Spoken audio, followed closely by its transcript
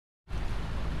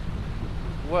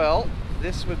Well,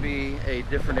 this would be a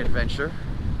different adventure.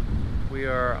 We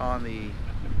are on the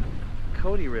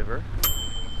Cody River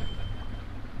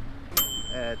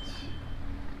at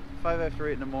 5 after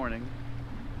 8 in the morning.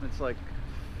 It's like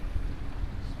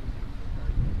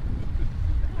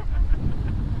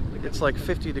it's like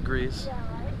 50 degrees.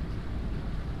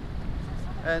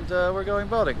 And we're going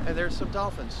boating, and there's some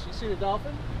dolphins. You see the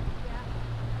dolphin?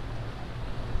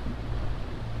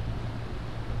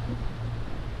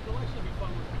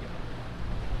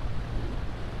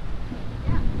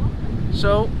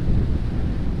 So,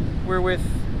 we're with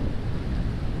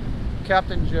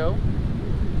Captain Joe.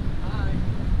 Hi.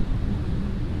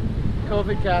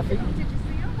 COVID Kathy. Did you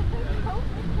see him?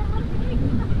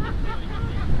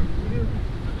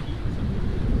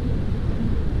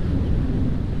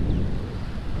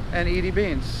 And Edie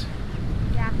Beans.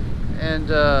 Yeah. And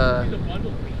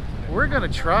we're going to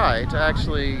try to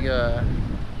actually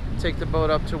take the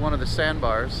boat up to one of the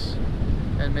sandbars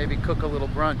and maybe cook a little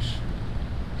brunch.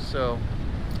 So,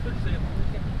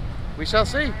 we shall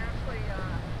see.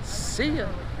 See ya.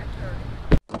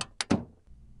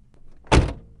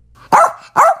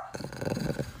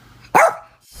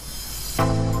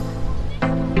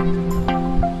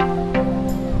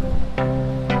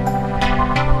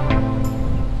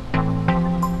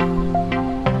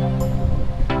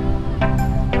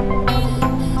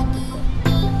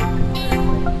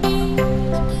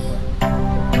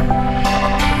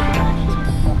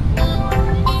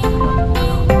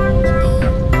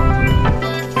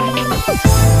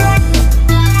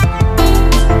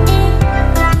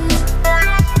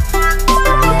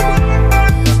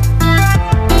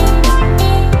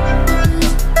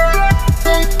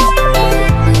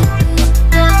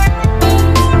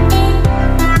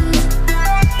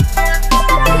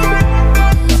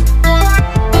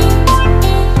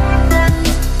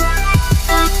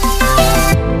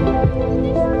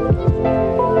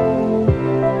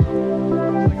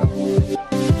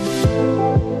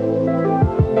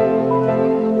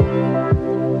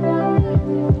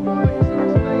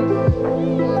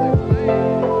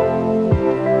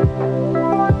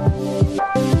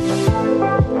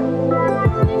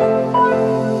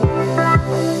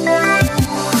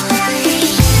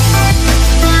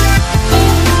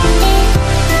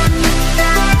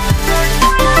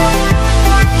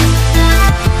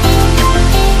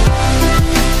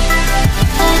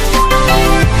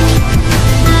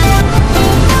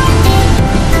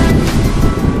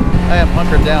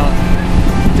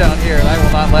 Down here, and I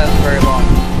will not last very long.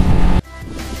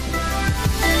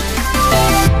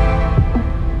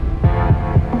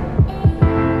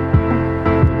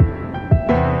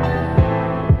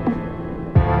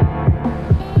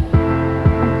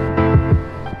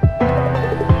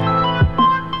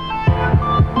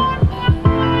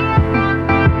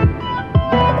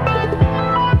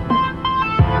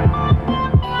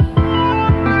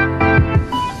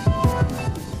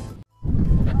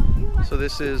 So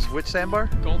this is which sandbar?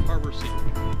 Gulf Harbor Sea.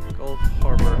 Gulf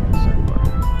Harbor Sandbar.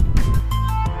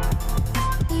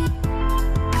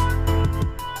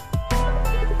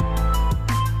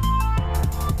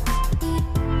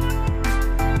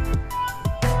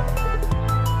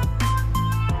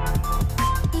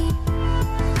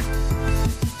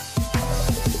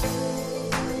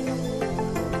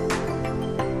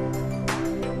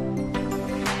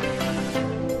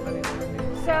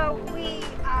 So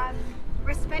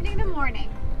we're spending the morning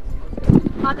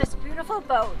on this beautiful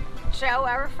boat. Joe,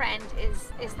 our friend,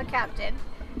 is the captain,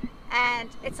 and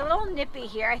it's a little nippy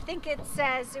here. I think it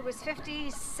says it was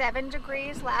 57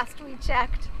 degrees last we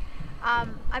checked.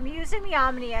 I'm using the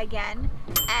Omnia again,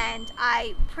 and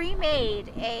I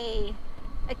pre-made a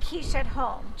quiche at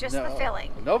home, just the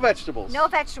filling. No vegetables. No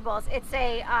vegetables. It's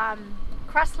a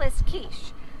crustless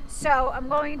quiche. So I'm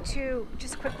going to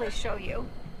just quickly show you.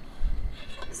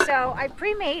 So I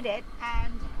pre-made it,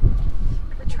 and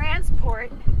for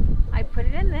transport, I put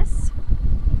it in this.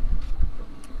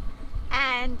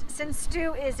 And since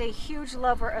Stu is a huge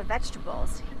lover of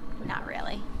vegetables, not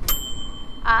really,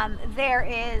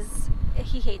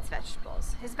 he hates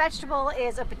vegetables. His vegetable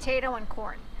is a potato and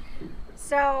corn.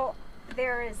 So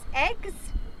there is eggs,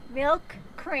 milk,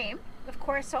 cream, of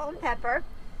course salt and pepper,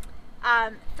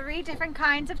 3 different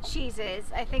kinds of cheeses,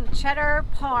 I think cheddar,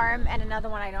 parm, and another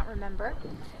one I don't remember,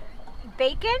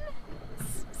 bacon,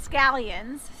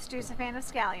 scallions, Stu's a fan of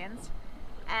scallions,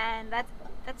 and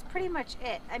that's pretty much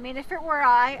it. I mean, if it were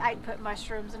I'd put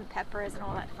mushrooms and peppers and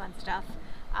all that fun stuff.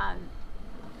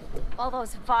 All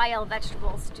those vile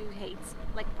vegetables Stu hates,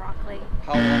 like broccoli.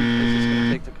 How long is this going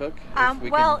to take to cook? If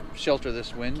we can shelter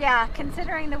this wind? Yeah,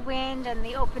 considering the wind and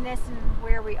the openness and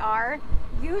where we are,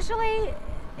 usually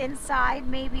inside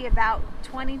maybe about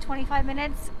 20-25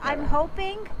 minutes. I'm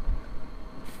hoping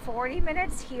 40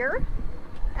 minutes here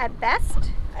at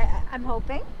best. I'm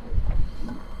hoping.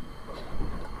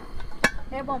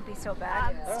 It won't be so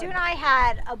bad. Stu and I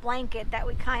had a blanket that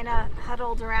we kind of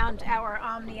huddled around our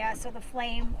Omnia so the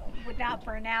flame would not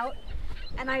burn out.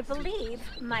 And I believe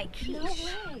my quiche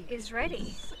is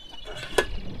ready.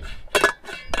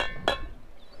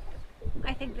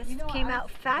 I think this came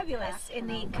out fabulous in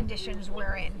the conditions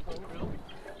we're in.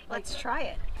 Let's try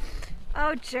it.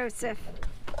 Oh, Joseph.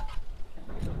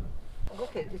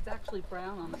 Look, it's actually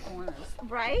brown on the corners.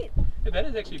 Right? Yeah, that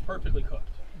is actually perfectly cooked.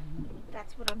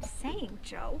 That's what I'm saying,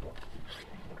 Joe.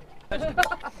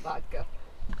 Vodka.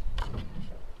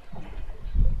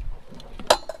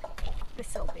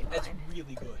 This'll be That's fine.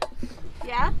 really good.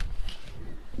 Yeah?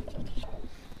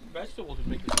 Vegetables would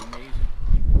make this amazing.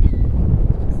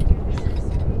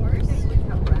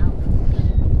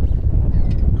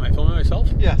 Am I filming myself?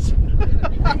 Yes.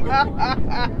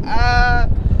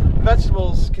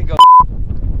 Vegetables can go.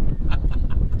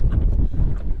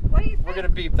 What do you think? We're gonna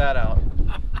beep that out.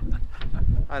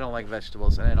 I don't like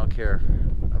vegetables, and I don't care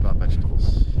about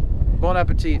vegetables. Bon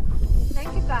appetit.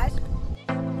 Thank you, guys.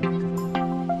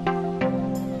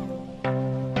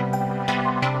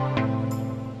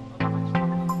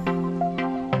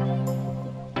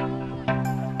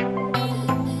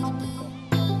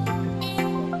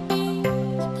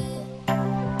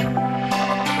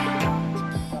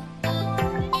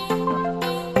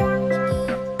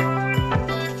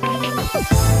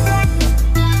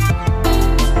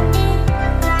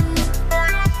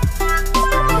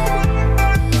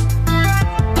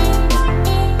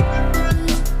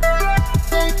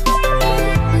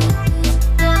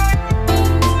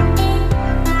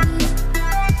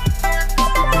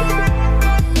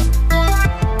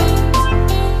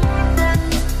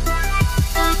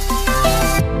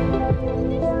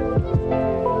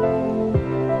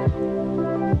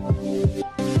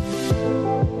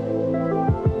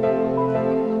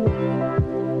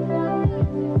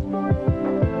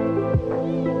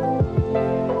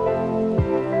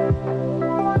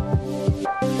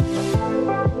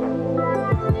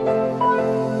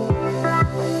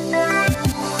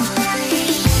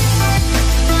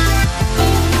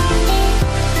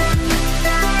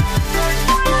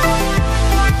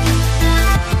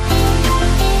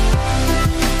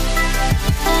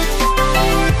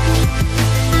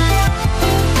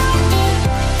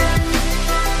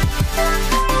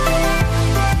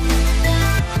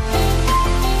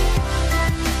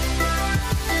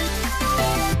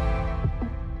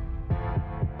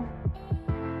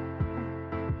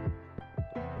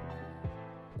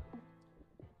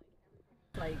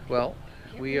 Well,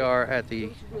 we are at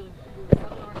the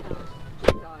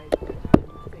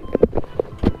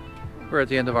we're at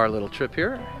the end of our little trip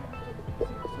here.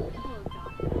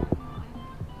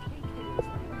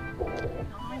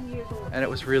 And it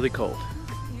was really cold.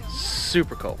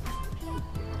 Super cold.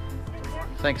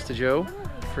 Thanks to Joe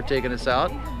for taking us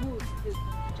out.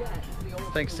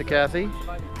 Thanks to Kathy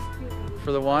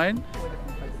for the wine.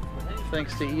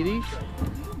 Thanks to Edie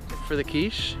for the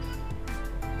quiche.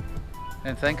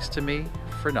 And thanks to me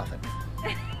for nothing.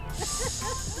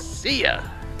 See ya!